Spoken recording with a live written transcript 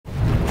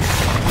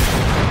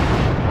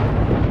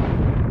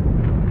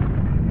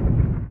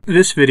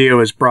This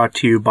video is brought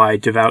to you by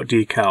Devout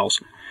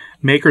Decals,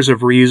 makers of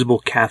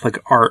reusable Catholic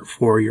art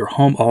for your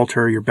home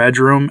altar, your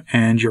bedroom,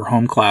 and your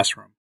home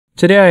classroom.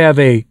 Today I have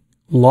a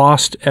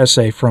lost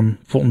essay from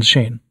Fulton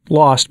Sheen.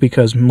 Lost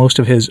because most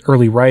of his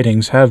early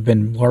writings have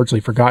been largely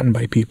forgotten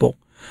by people.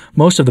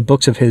 Most of the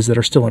books of his that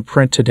are still in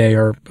print today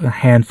are a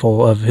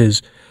handful of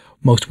his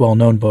most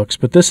well-known books,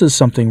 but this is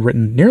something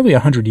written nearly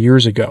 100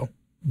 years ago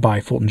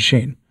by Fulton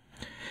Sheen.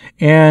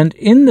 And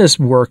in this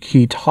work,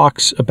 he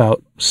talks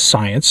about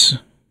science,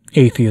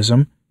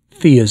 atheism,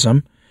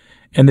 theism,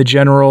 and the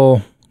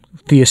general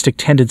theistic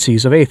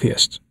tendencies of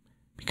atheists.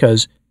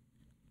 Because,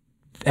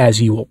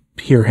 as you will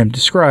hear him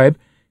describe,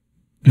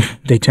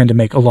 they tend to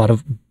make a lot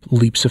of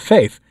leaps of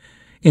faith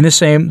in the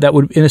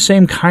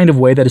same kind of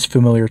way that is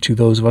familiar to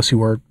those of us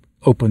who are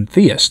open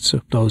theists,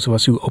 those of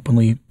us who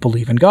openly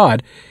believe in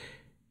God.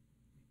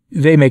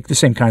 They make the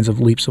same kinds of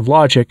leaps of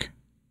logic,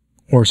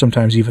 or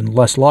sometimes even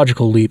less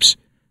logical leaps,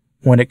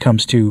 when it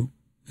comes to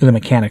the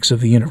mechanics of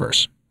the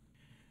universe.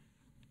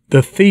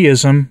 The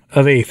Theism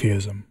of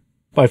Atheism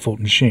by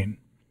Fulton Sheen.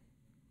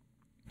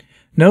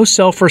 No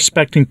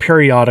self-respecting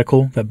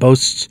periodical that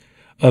boasts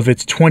of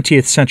its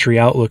 20th century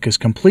outlook is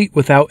complete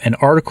without an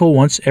article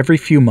once every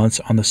few months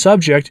on the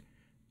subject,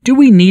 "Do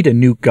we need a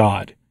new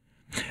God?"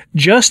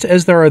 Just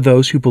as there are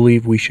those who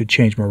believe we should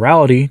change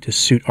morality to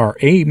suit our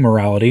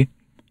amorality,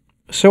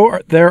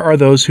 there are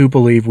those who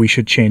believe we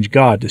should change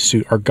God to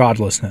suit our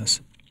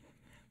godlessness.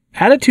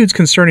 Attitudes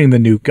concerning the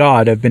new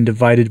God have been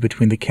divided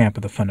between the camp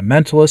of the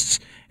fundamentalists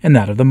and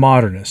that of the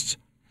modernists,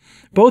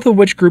 both of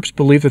which groups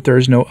believe that there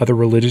is no other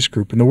religious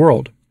group in the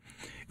world.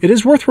 It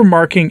is worth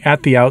remarking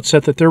at the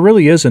outset that there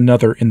really is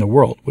another in the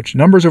world, which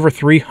numbers over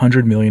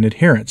 300 million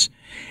adherents,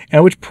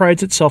 and which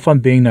prides itself on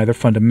being neither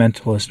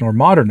fundamentalist nor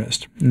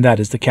modernist, and that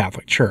is the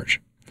Catholic Church.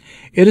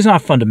 It is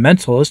not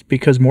fundamentalist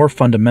because more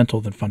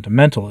fundamental than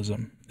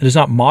fundamentalism. It is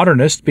not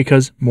modernist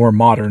because more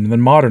modern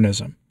than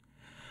modernism.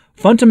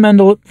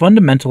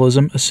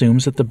 Fundamentalism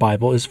assumes that the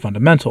Bible is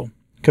fundamental.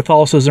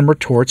 Catholicism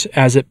retorts,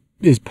 as it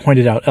is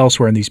pointed out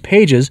elsewhere in these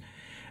pages,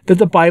 that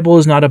the Bible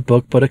is not a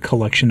book but a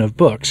collection of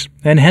books,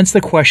 and hence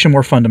the question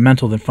more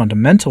fundamental than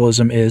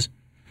fundamentalism is,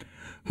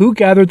 who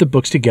gathered the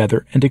books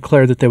together and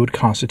declared that they would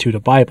constitute a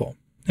Bible,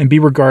 and be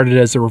regarded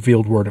as the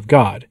revealed Word of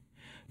God?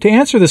 To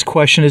answer this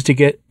question is to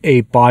get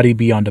a body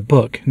beyond a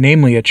book,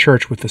 namely a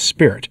church with the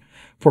Spirit,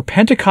 for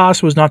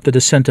Pentecost was not the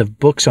descent of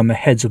books on the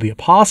heads of the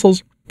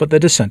apostles, but the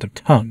descent of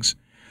tongues.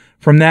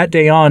 From that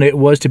day on, it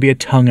was to be a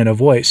tongue and a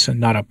voice, and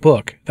not a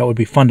book, that would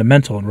be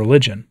fundamental in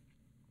religion.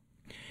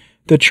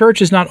 The Church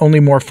is not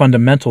only more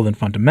fundamental than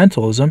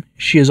fundamentalism,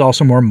 she is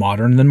also more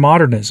modern than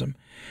modernism,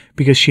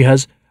 because she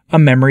has a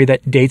memory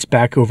that dates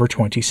back over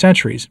 20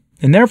 centuries,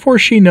 and therefore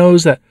she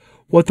knows that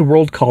what the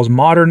world calls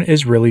modern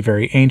is really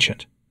very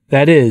ancient.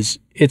 That is,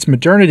 its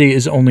modernity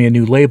is only a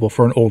new label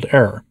for an old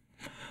error.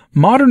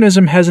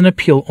 Modernism has an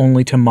appeal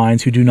only to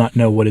minds who do not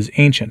know what is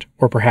ancient,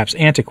 or perhaps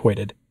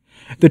antiquated.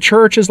 The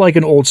Church is like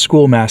an old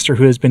schoolmaster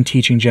who has been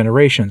teaching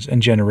generations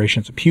and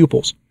generations of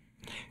pupils.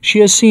 She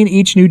has seen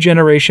each new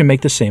generation make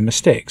the same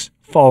mistakes,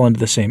 fall into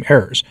the same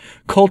errors,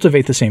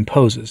 cultivate the same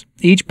poses,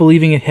 each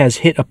believing it has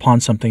hit upon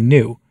something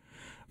new.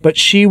 But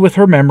she, with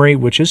her memory,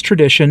 which is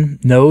tradition,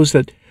 knows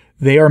that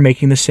they are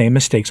making the same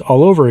mistakes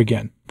all over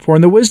again. For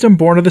in the wisdom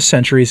born of the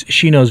centuries,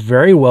 she knows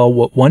very well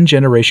what one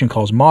generation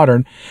calls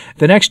modern,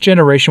 the next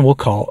generation will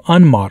call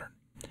unmodern.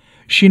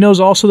 She knows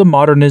also that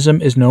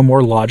modernism is no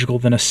more logical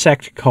than a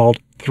sect called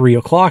 3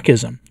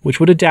 o'clockism, which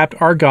would adapt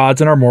our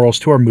gods and our morals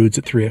to our moods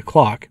at 3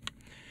 o'clock.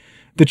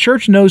 The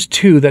Church knows,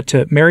 too, that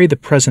to marry the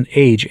present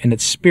age in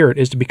its spirit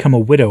is to become a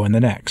widow in the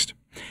next.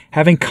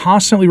 Having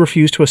constantly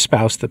refused to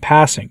espouse the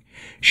passing,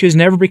 she has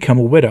never become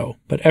a widow,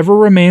 but ever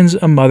remains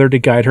a mother to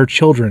guide her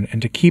children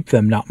and to keep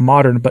them not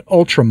modern but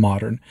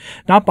ultra-modern,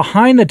 not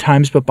behind the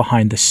times but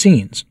behind the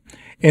scenes,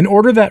 in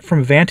order that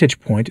from vantage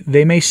point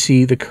they may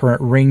see the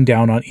current ring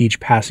down on each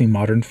passing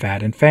modern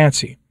fad and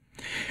fancy.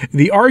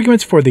 The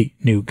arguments for the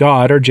new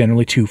God are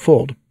generally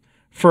twofold.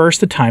 First,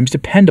 the times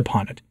depend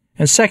upon it,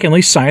 and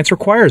secondly, science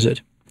requires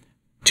it.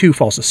 Two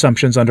false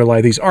assumptions underlie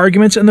these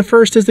arguments, and the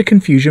first is the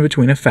confusion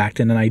between a fact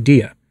and an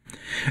idea.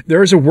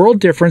 There is a world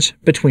difference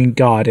between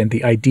God and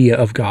the idea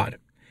of God.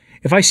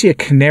 If I see a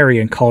canary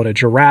and call it a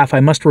giraffe, I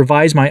must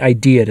revise my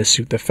idea to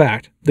suit the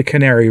fact, the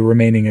canary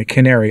remaining a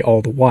canary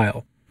all the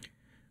while.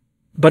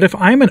 But if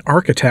I am an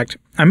architect,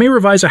 I may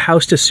revise a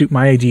house to suit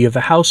my idea of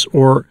the house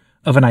or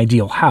of an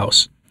ideal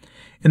house.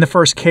 In the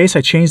first case,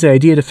 I change the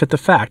idea to fit the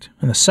fact.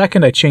 In the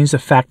second, I change the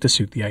fact to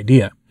suit the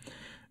idea.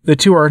 The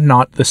two are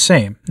not the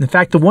same. In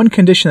fact, the one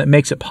condition that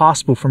makes it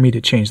possible for me to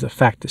change the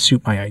fact to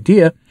suit my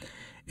idea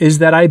is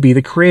that I be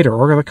the creator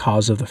or the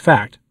cause of the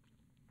fact.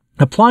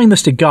 Applying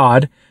this to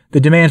God,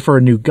 the demand for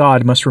a new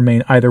God must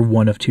remain either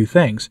one of two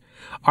things.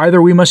 Either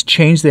we must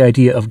change the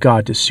idea of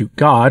God to suit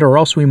God, or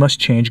else we must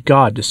change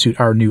God to suit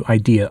our new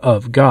idea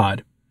of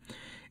God.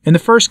 In the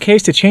first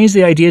case, to change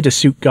the idea to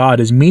suit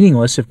God is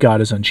meaningless if God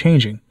is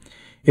unchanging.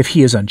 If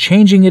he is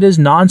unchanging, it is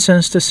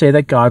nonsense to say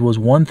that God was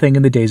one thing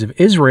in the days of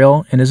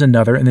Israel and is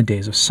another in the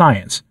days of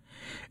science.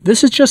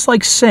 This is just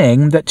like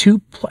saying that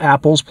 2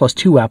 apples plus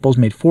 2 apples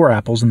made 4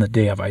 apples in the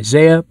day of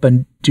Isaiah, but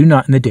do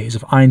not in the days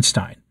of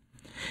Einstein.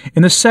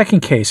 In the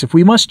second case, if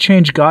we must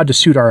change God to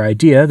suit our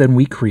idea, then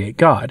we create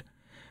God.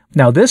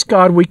 Now, this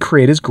God we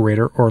create is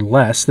greater or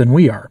less than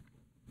we are.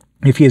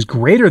 If he is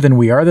greater than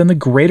we are, then the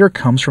greater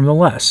comes from the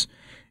less.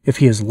 If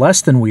he is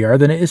less than we are,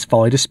 then it is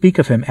folly to speak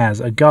of him as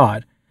a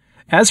God.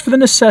 As for the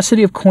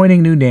necessity of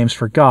coining new names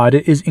for God,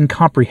 it is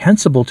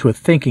incomprehensible to a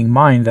thinking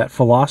mind that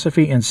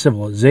philosophy and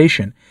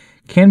civilization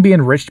can be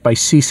enriched by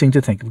ceasing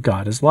to think of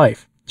God as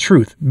life,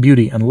 truth,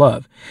 beauty, and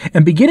love,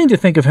 and beginning to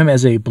think of him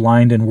as a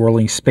blind and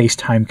whirling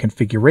space-time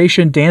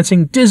configuration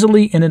dancing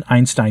dizzily in an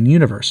Einstein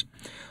universe,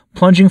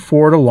 plunging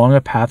forward along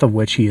a path of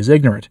which he is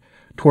ignorant,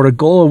 toward a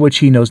goal of which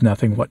he knows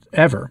nothing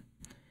whatever.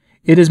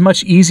 It is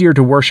much easier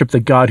to worship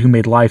the God who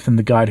made life than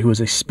the God who is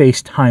a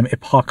space-time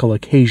epochal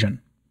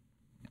occasion.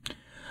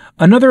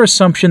 Another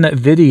assumption that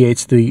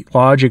vitiates the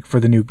logic for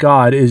the new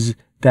God is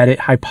that it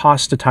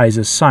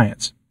hypostatizes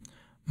science.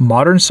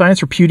 Modern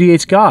science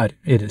repudiates God,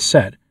 it is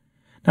said.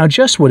 Now,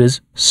 just what is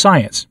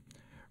science?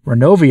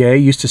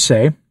 Renouvier used to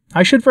say,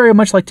 "I should very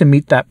much like to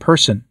meet that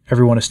person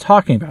everyone is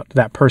talking about,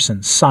 that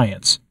person's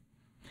science."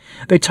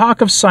 They talk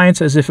of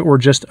science as if it were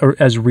just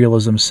as real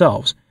as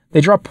themselves.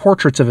 They draw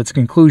portraits of its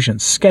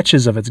conclusions,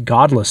 sketches of its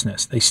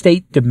godlessness. They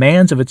state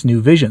demands of its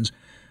new visions,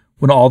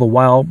 when all the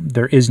while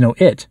there is no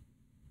it.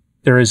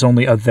 There is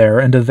only a there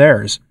and a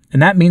theirs.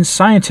 And that means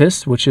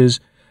scientists, which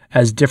is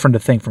as different a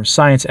thing from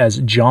science as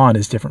John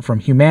is different from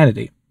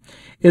humanity.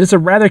 It is a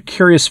rather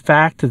curious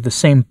fact that the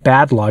same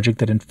bad logic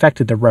that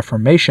infected the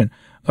Reformation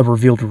of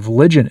revealed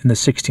religion in the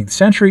 16th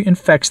century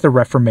infects the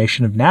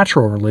Reformation of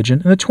natural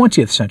religion in the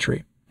 20th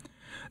century.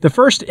 The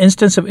first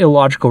instance of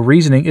illogical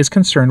reasoning is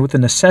concerned with the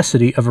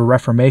necessity of a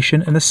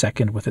reformation, and the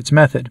second with its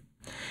method.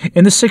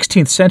 In the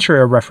 16th century,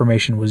 a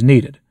reformation was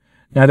needed.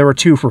 Now, there were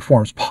 2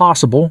 reforms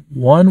possible.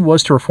 One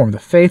was to reform the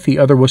faith, the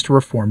other was to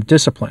reform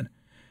discipline.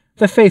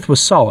 The faith was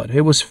solid.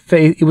 It was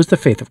the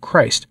faith of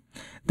Christ.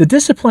 The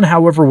discipline,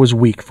 however, was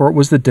weak, for it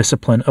was the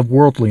discipline of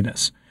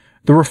worldliness.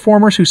 The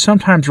reformers who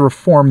sometimes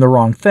reformed the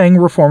wrong thing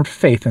reformed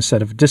faith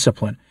instead of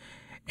discipline,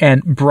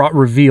 and brought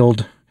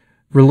revealed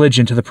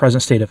religion to the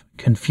present state of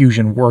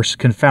confusion, worse,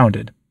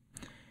 confounded.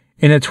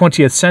 In the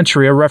 20th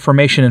century, a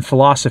reformation in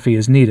philosophy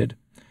is needed.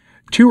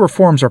 2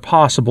 reforms are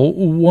possible.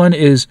 One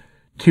is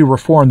to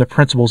reform the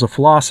principles of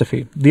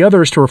philosophy. The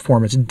other is to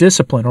reform its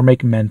discipline, or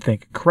make men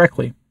think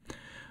correctly.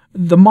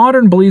 The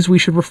modern believes we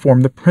should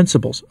reform the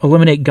principles,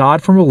 eliminate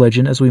God from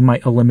religion as we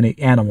might eliminate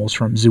animals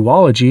from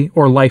zoology,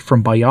 or life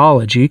from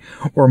biology,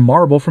 or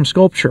marble from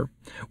sculpture.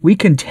 We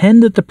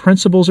contend that the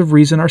principles of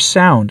reason are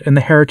sound and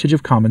the heritage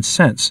of common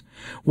sense.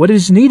 What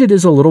is needed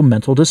is a little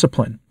mental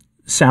discipline,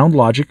 sound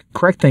logic,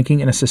 correct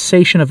thinking, and a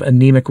cessation of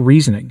anemic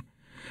reasoning.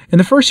 In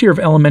the first year of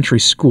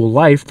elementary school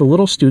life, the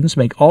little students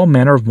make all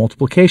manner of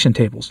multiplication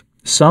tables,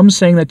 some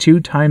saying that 2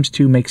 times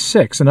 2 makes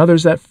 6, and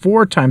others that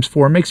 4 times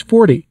 4 makes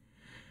 40.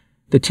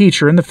 The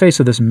teacher, in the face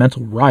of this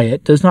mental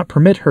riot, does not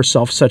permit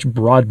herself such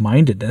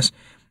broad-mindedness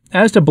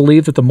as to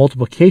believe that the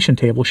multiplication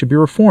table should be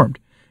reformed.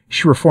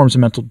 She reforms the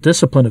mental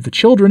discipline of the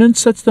children and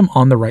sets them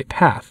on the right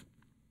path.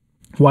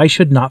 Why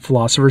should not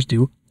philosophers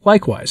do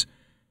likewise?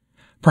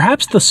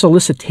 Perhaps the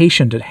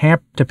solicitation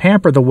to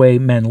pamper the way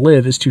men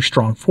live is too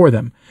strong for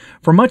them,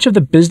 for much of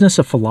the business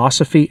of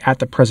philosophy at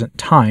the present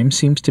time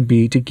seems to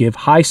be to give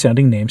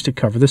high-sounding names to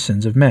cover the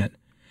sins of men.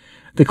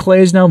 The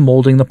clay is now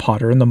molding the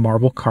potter and the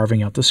marble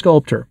carving out the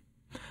sculptor.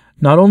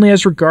 Not only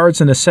as regards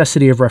the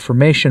necessity of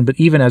reformation, but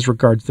even as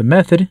regards the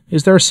method,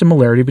 is there a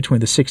similarity between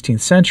the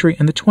 16th century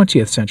and the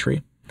 20th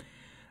century.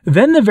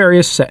 Then the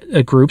various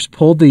groups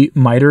pulled the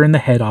mitre and the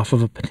head off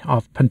of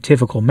a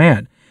pontifical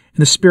man,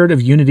 and the spirit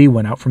of unity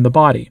went out from the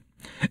body.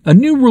 A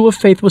new rule of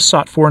faith was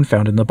sought for and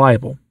found in the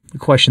Bible. The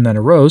question then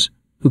arose,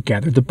 who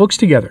gathered the books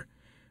together?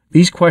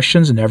 These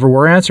questions never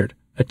were answered.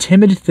 A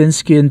timid,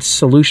 thin-skinned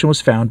solution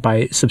was found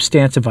by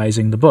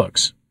substantivizing the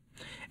books,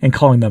 and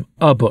calling them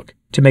a book,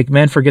 to make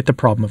men forget the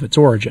problem of its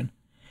origin.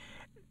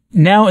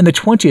 Now, in the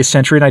 20th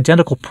century, an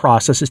identical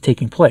process is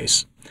taking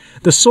place.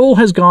 The soul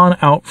has gone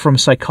out from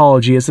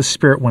psychology as the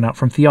spirit went out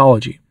from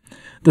theology.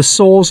 The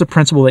soul is the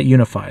principle that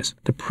unifies,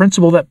 the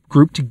principle that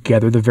grouped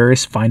together the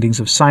various findings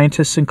of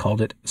scientists and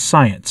called it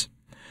science.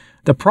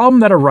 The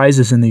problem that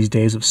arises in these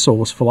days of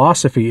soulless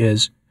philosophy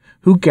is,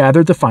 who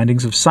gathered the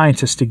findings of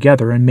scientists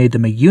together and made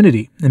them a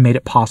unity and made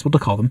it possible to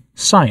call them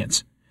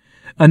science?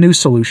 A new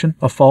solution,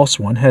 a false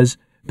one, has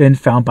been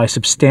found by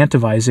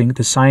substantivizing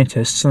the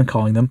scientists and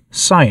calling them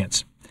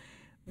science.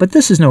 But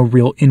this is no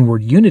real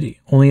inward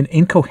unity, only an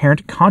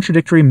incoherent,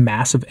 contradictory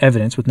mass of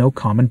evidence with no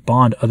common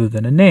bond other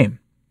than a name.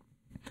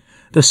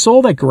 The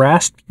soul that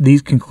grasped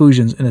these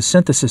conclusions in a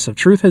synthesis of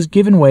truth has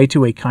given way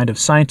to a kind of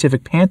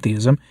scientific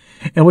pantheism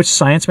in which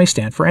science may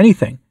stand for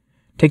anything.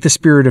 Take the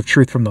spirit of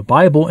truth from the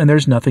Bible, and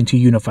there's nothing to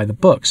unify the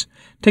books.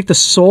 Take the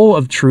soul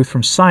of truth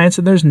from science,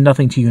 and there's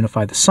nothing to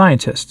unify the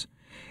scientists.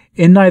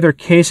 In neither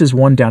case is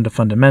one down to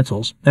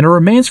fundamentals, and it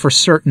remains for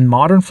certain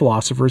modern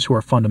philosophers who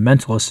are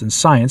fundamentalists in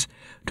science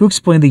to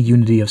explain the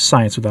unity of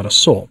science without a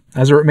soul,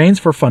 as it remains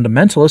for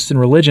fundamentalists in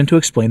religion to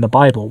explain the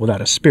Bible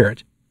without a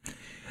spirit.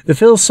 The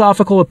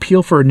philosophical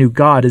appeal for a new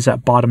God is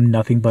at bottom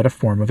nothing but a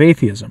form of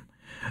atheism.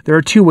 There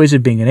are two ways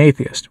of being an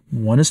atheist.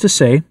 One is to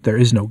say there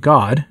is no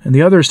God, and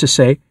the other is to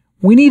say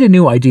we need a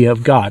new idea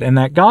of God, and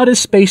that God is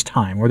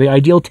space-time, or the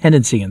ideal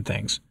tendency in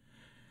things.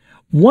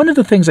 One of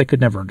the things I could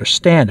never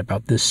understand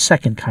about this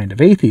second kind of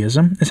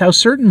atheism is how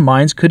certain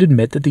minds could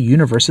admit that the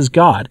universe is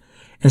God,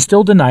 and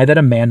still deny that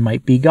a man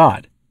might be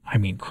God. I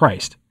mean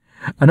Christ.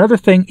 Another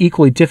thing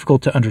equally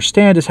difficult to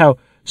understand is how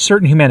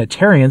certain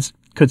humanitarians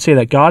could say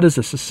that God is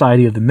the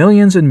society of the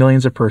millions and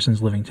millions of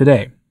persons living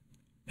today,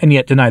 and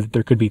yet deny that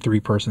there could be three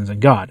persons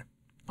in God.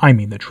 I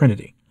mean the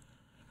Trinity.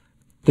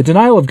 The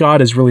denial of God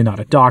is really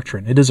not a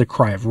doctrine, it is a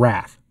cry of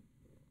wrath.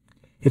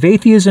 If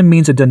atheism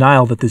means a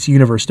denial that this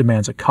universe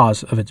demands a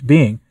cause of its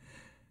being,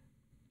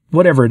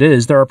 whatever it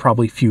is, there are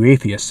probably few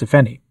atheists, if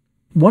any.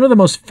 One of the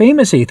most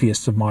famous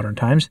atheists of modern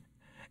times,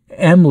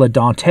 M. Le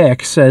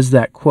Dantec, says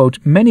that, quote,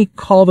 many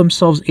call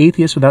themselves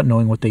atheists without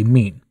knowing what they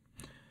mean.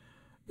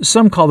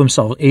 Some call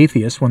themselves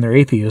atheists when their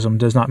atheism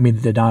does not mean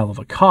the denial of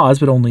a cause,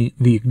 but only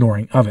the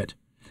ignoring of it.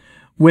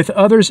 With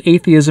others,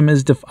 atheism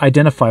is to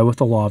identify with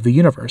the law of the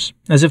universe,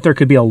 as if there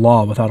could be a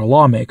law without a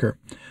lawmaker.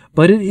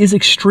 But it is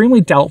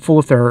extremely doubtful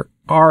if there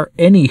are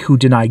any who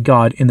deny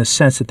God in the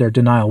sense that their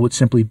denial would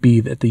simply be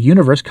that the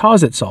universe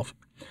caused itself.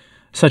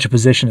 Such a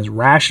position is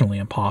rationally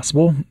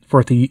impossible,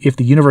 for if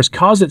the universe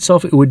caused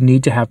itself, it would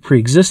need to have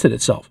pre-existed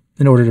itself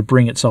in order to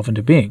bring itself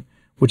into being,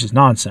 which is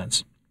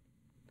nonsense.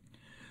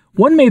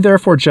 One may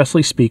therefore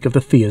justly speak of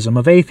the theism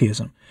of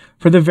atheism,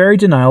 for the very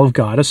denial of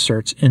God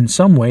asserts in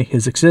some way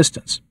his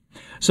existence.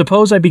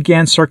 Suppose I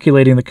began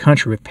circulating the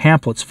country with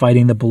pamphlets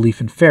fighting the belief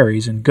in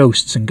fairies and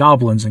ghosts and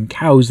goblins and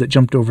cows that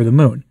jumped over the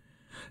moon.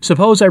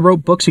 Suppose I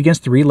wrote books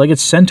against three-legged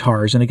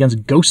centaurs and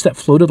against ghosts that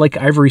floated like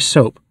ivory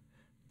soap.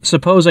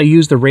 Suppose I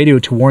used the radio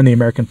to warn the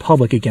American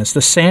public against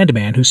the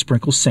Sandman who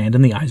sprinkles sand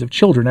in the eyes of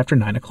children after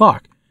 9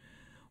 o'clock.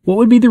 What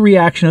would be the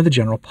reaction of the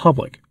general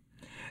public?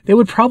 They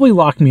would probably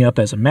lock me up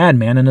as a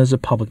madman and as a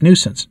public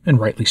nuisance, and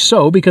rightly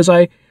so, because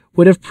I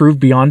would have proved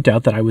beyond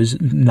doubt that I was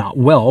not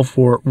well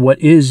for what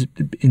is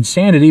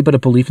insanity but a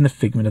belief in the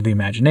figment of the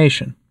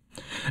imagination.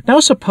 Now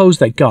suppose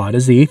that God,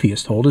 as the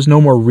atheists hold, is no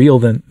more real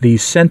than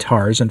these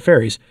centaurs and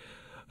fairies.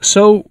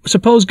 So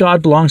suppose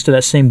God belongs to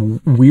that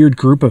same weird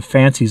group of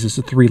fancies as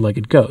the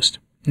three-legged ghost.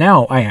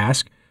 Now, I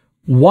ask,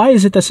 why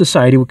is it that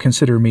society would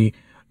consider me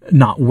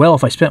not well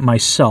if I spent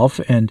myself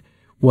and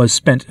was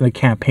spent in a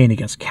campaign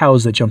against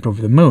cows that jumped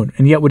over the moon,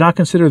 and yet would not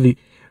consider the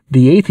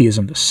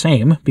atheism the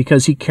same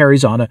because he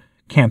carries on a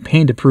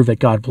campaign to prove that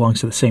God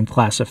belongs to the same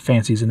class of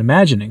fancies and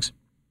imaginings?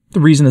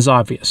 The reason is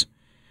obvious.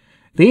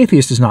 The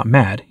atheist is not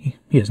mad.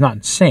 He is not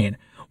insane.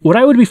 What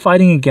I would be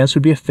fighting against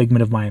would be a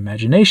figment of my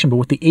imagination, but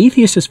what the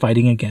atheist is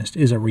fighting against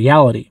is a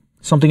reality,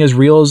 something as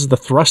real as the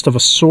thrust of a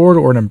sword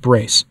or an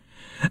embrace.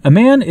 A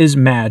man is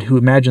mad who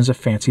imagines a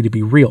fancy to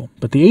be real,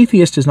 but the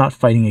atheist is not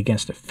fighting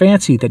against a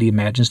fancy that he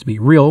imagines to be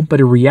real, but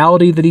a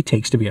reality that he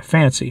takes to be a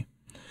fancy.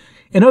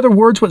 In other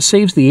words, what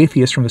saves the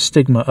atheist from the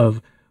stigma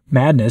of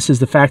madness is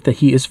the fact that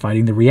he is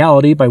fighting the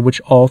reality by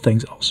which all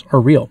things else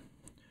are real.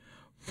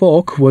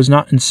 Fulk was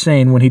not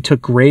insane when he took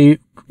gray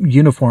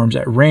uniforms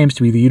at Reims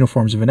to be the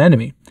uniforms of an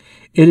enemy.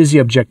 It is the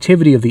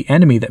objectivity of the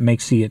enemy that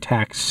makes the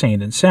attack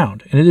sane and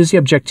sound, and it is the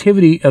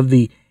objectivity of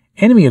the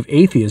enemy of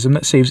atheism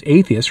that saves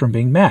atheists from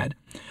being mad,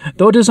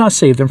 though it does not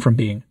save them from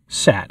being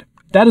sad.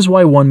 That is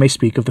why one may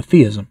speak of the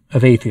theism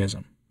of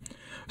atheism.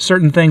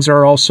 Certain things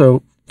are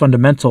also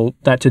fundamental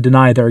that to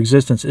deny their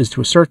existence is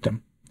to assert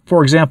them.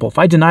 For example, if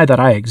I deny that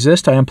I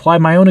exist, I imply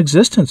my own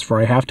existence,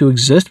 for I have to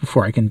exist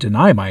before I can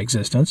deny my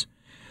existence.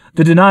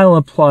 The denial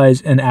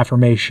implies an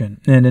affirmation,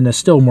 and in a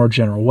still more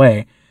general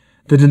way,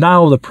 the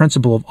denial of the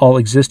principle of all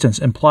existence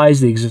implies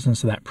the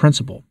existence of that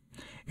principle.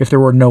 If there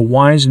were no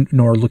wines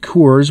nor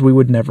liqueurs, we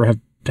would never have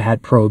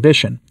had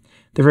prohibition.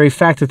 The very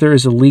fact that there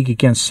is a league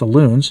against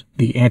saloons,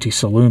 the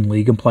anti-saloon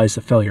league, implies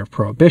the failure of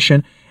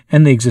prohibition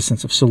and the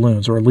existence of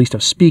saloons, or at least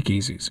of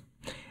speakeasies.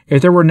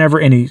 If there were never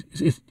any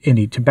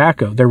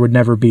tobacco, there would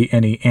never be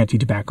any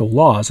anti-tobacco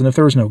laws, and if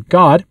there was no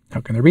God,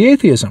 how can there be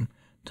atheism?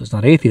 Does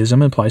not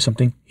atheism imply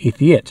something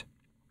atheist?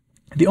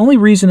 The only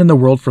reason in the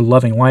world for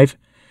loving life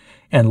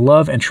and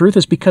love and truth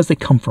is because they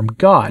come from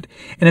God,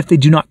 and if they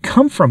do not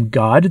come from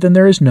God, then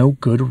there is no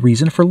good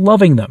reason for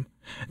loving them.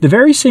 The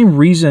very same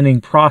reasoning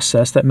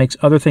process that makes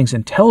other things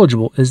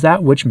intelligible is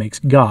that which makes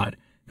God,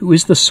 who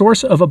is the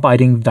source of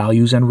abiding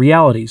values and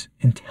realities,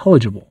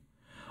 intelligible.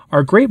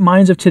 Our great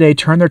minds of today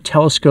turn their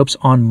telescopes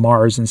on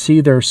Mars and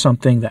see there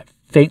something that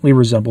faintly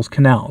resembles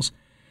canals.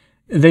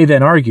 They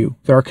then argue,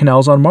 there are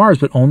canals on Mars,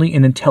 but only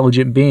an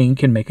intelligent being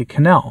can make a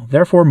canal.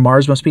 Therefore,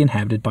 Mars must be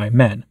inhabited by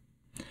men.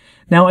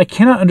 Now, I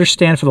cannot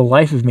understand for the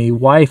life of me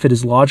why, if it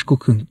is logical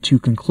to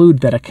conclude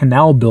that a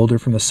canal builder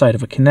from the site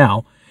of a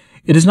canal,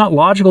 it is not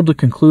logical to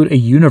conclude a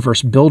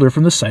universe builder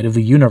from the site of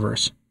the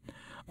universe.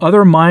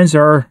 Other minds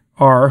are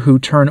are who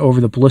turn over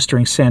the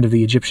blistering sand of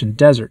the Egyptian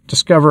desert,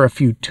 discover a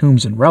few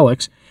tombs and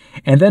relics,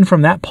 and then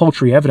from that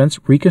paltry evidence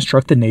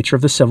reconstruct the nature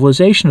of the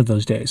civilization of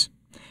those days.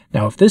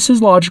 Now, if this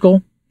is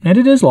logical, and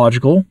it is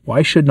logical,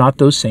 why should not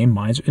those same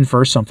minds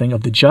infer something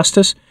of the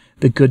justice,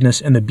 the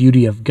goodness, and the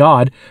beauty of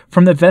God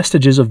from the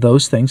vestiges of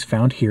those things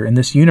found here in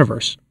this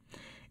universe?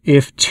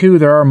 If, too,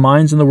 there are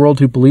minds in the world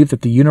who believe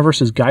that the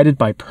universe is guided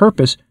by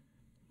purpose,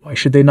 why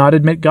should they not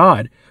admit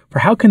God? For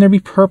how can there be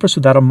purpose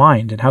without a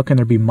mind, and how can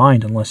there be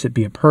mind unless it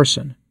be a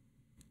person?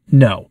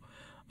 No,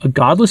 a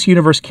godless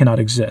universe cannot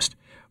exist,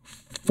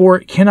 for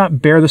it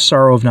cannot bear the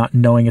sorrow of not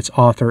knowing its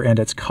author and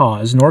its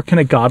cause, nor can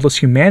a godless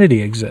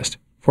humanity exist,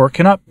 for it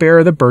cannot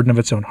bear the burden of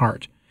its own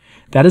heart.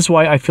 That is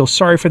why I feel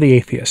sorry for the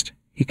atheist.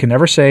 He can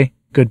never say,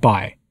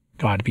 "Goodbye,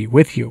 God be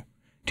with you,"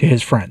 to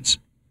his friends.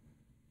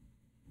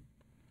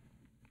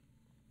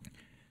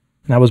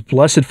 And that was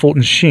Blessed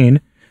Fulton Sheen,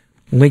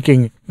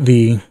 linking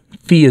the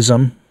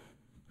theism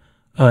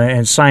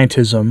and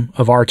scientism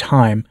of our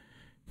time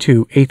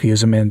to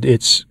atheism and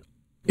its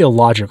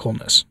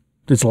illogicalness,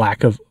 its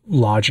lack of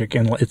logic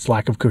and its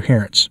lack of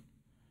coherence.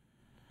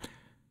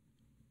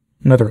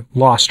 Another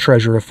lost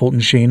treasure of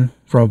Fulton Sheen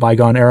from a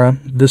bygone era.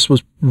 This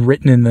was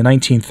written in the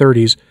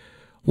 1930s,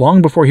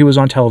 long before he was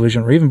on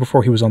television or even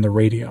before he was on the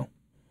radio.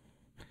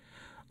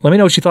 Let me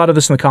know what you thought of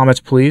this in the comments,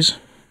 please.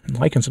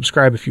 Like and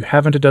subscribe if you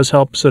haven't, it does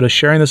help. So does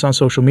sharing this on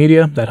social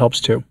media, that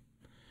helps too.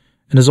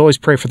 And as always,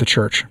 pray for the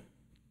church.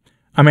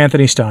 I'm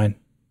Anthony Stine.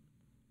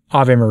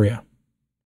 Ave Maria.